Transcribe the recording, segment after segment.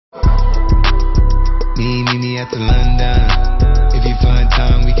out to London. If you find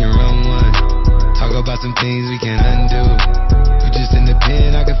time, we can run one. Talk about some things we can undo. You just in the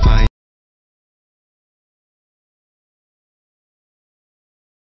pen, I can find.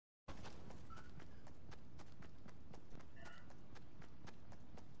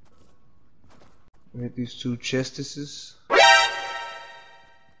 We had these two chestises. What's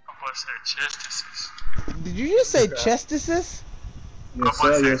that chestises? Did you just say chestises? Yes,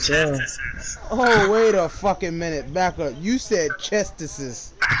 sir, yes, sir. Oh, wait a fucking minute. Back up. You said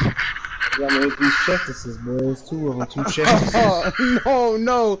chestises. Yeah, I'm gonna hit these chestises, boys. Two of them, two chestises. Oh,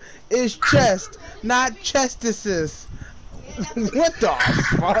 no. It's chest, not chestises. What the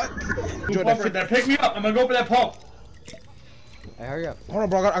fuck? Jordan, pick me up. I'm gonna go for that pump. Hey, hurry up. Hold on,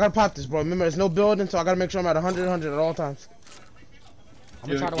 bro. I gotta pop this, bro. Remember, there's no building, so I gotta make sure I'm at 100 at all times. I'm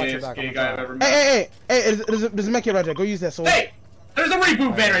gonna try to watch your back. Hey, there's a mech kit right there. Go use that sword. Hey! There's a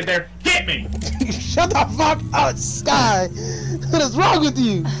reboot van right there. Get me! Shut the fuck up, Sky! What is wrong with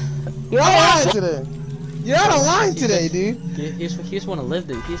you? You're out of line today. You're out of line today, dude. He just wanna live,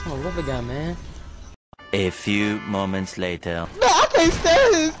 dude. He just wanna live again, man. A few moments later. No, I can't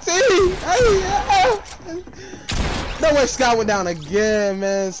stand his team. No way, Sky went down again,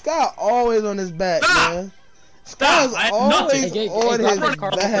 man. Sky always on his back, man. Sky's always on his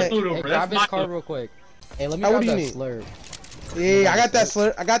back. Hey, grab his car real quick. Hey, let me grab that slurp. Yeah, I got that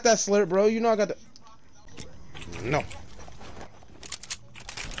slurp. I got that slurp, bro. You know I got the. No.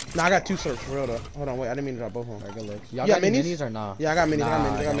 Nah, I got two slurps for real though. Hold on, wait. I didn't mean to drop both of them. Alright, good luck. Y'all got minis or nah? Yeah, I got minis.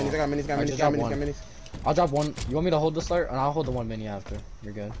 I got minis. I'll drop one. You want me to hold the slurp, and I'll hold the one mini after.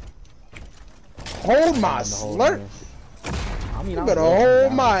 You're good. Hold my slurp. I mean, you better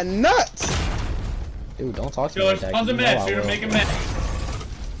hold my nuts. Dude, don't talk to me like that. Tons of meds, dude. Make a med.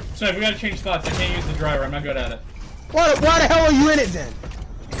 So if we gotta change spots, I can't use the driver. I'm not good at it. Why the hell are you in it then?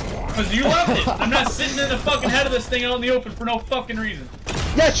 Because you left it. I'm not sitting in the fucking head of this thing out in the open for no fucking reason.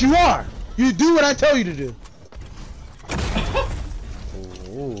 Yes, you are. You do what I tell you to do.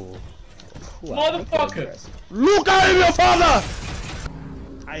 Ooh. Motherfucker. Look out of your father!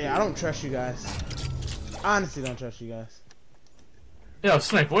 I don't trust you guys. Honestly, don't trust you guys. Yo,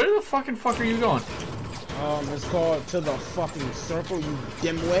 Snipe, where the fuck are you going? It's called To the Fucking Circle, you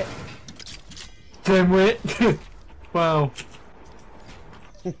dimwit. Dimwit? Wow.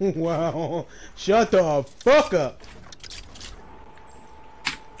 Wow. Shut the fuck up.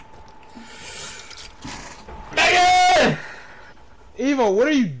 Megan! Evo, what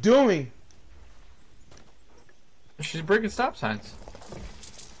are you doing? She's breaking stop signs.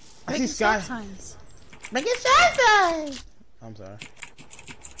 I see Sky. Breaking stop signs! I'm sorry.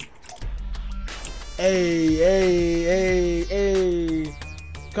 Hey.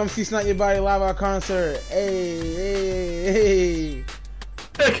 Come see Snipe-Your-Body live at concert. Hey.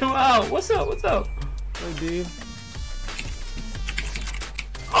 Hey, come out. What's up? Hey, dude.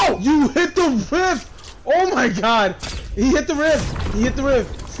 Oh, you hit the rift! Oh my god! He hit the rift!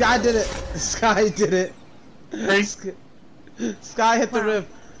 Sky did it! Sky hit the rift.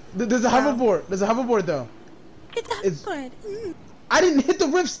 There's a hoverboard. There's a hoverboard though. I didn't hit the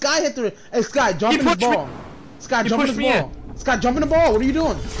rift. Sky hit the rift. Hey, Sky, jump in the ball. Sky, jump in the ball. Sky, jump in the ball. What are you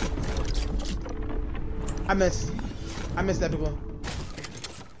doing? I missed epically.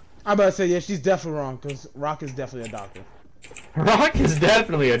 I'm about to say, yeah, she's definitely wrong, because Rock is definitely a doctor. Rock is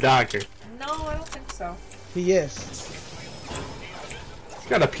definitely a doctor. No, I don't think so. He is. He's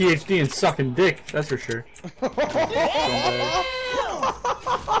got a PhD in sucking dick, that's for sure.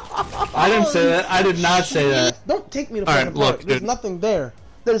 I didn't say that. I did not say that. Don't take me to fucking park. There's nothing there.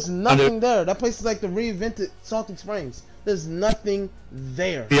 There's nothing there. That place is like the reinvented Salted Springs. There's nothing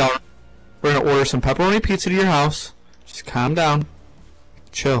there. We're gonna order some pepperoni pizza to your house. Just calm down.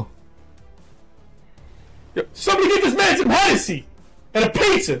 Chill. Yo, somebody get this man some Hennessy and a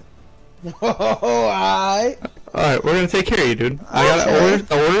pizza. Alright. Alright, we're gonna take care of you, dude. I got orders.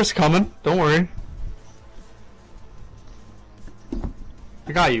 The order's coming. Don't worry.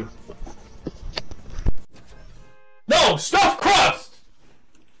 I got you. No! Stuffed crust!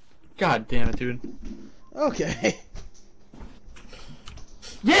 God damn it, dude. Okay.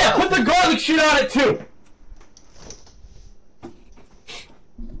 Yeah, put the garlic shit on it too!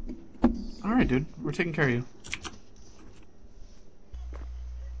 Alright, dude. We're taking care of you.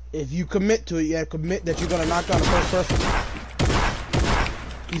 If you commit to it, you have to commit that you're gonna knock down the first person.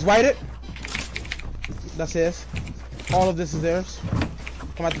 He's whited. That's his. All of this is theirs.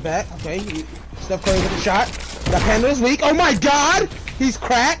 Come out the back. Okay. Steph Curry with the shot. That Panda's weak. Oh my god! He's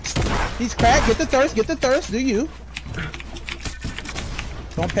cracked. He's cracked. Get the thirst. Get the thirst. Do you?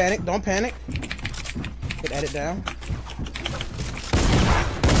 Don't panic. Don't panic. Could edit down.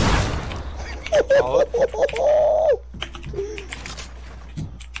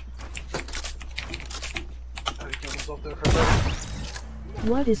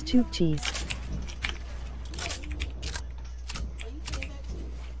 What is tube cheese?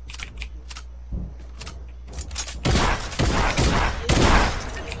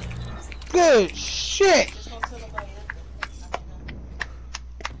 Good shit!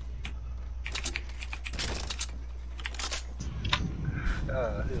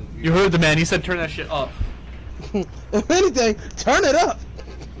 You heard the man. He said turn that shit up. If anything, turn it up.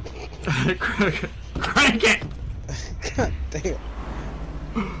 Crank it. God damn.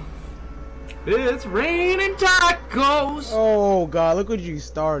 It's raining tacos. Oh god, look what you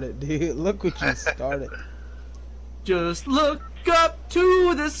started, dude. Look what you started. Just look up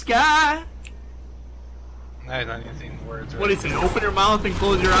to the sky. I don't even think the words. What do you say? Open your mouth and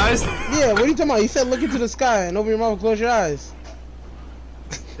close your eyes. Yeah, what are you talking about? He said look into the sky and open your mouth and close your eyes.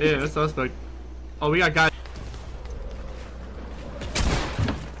 Yeah, that's suspect. Oh, we got guys.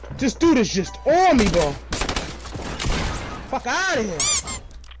 This dude is just on me, bro. Fuck out of here.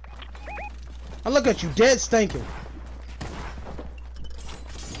 I look at you, dead stinking.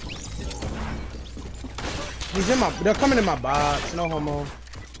 They're coming in my box, no homo.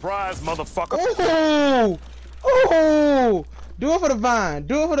 Surprise, motherfucker. Oh! Oh! Do it for the vine,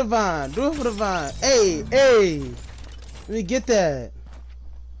 do it for the vine, do it for the vine. Hey, hey! Let me get that.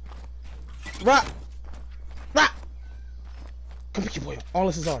 Rock! Rock! Come pick your boy up. All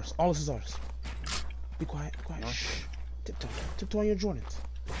this is ours, all this is ours. Be quiet, be quiet. Shh. Tiptoe, tiptoe on your Jordans.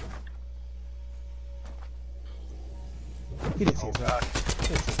 He didn't see us, right?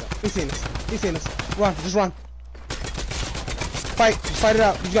 He's seen us. He's seen us. Run, just run. Fight, just fight it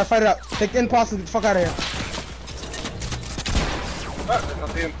out. You gotta fight it out. Take the impulse and get the fuck out of here. Not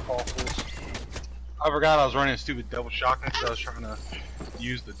the impulses. I forgot I was running a stupid double shotgun, so I was trying to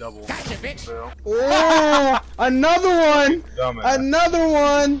use the double. Gotcha, bitch. Oh, another one. Dumbass. Another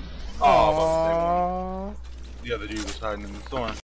one. Oh, the other dude was hiding in the storm.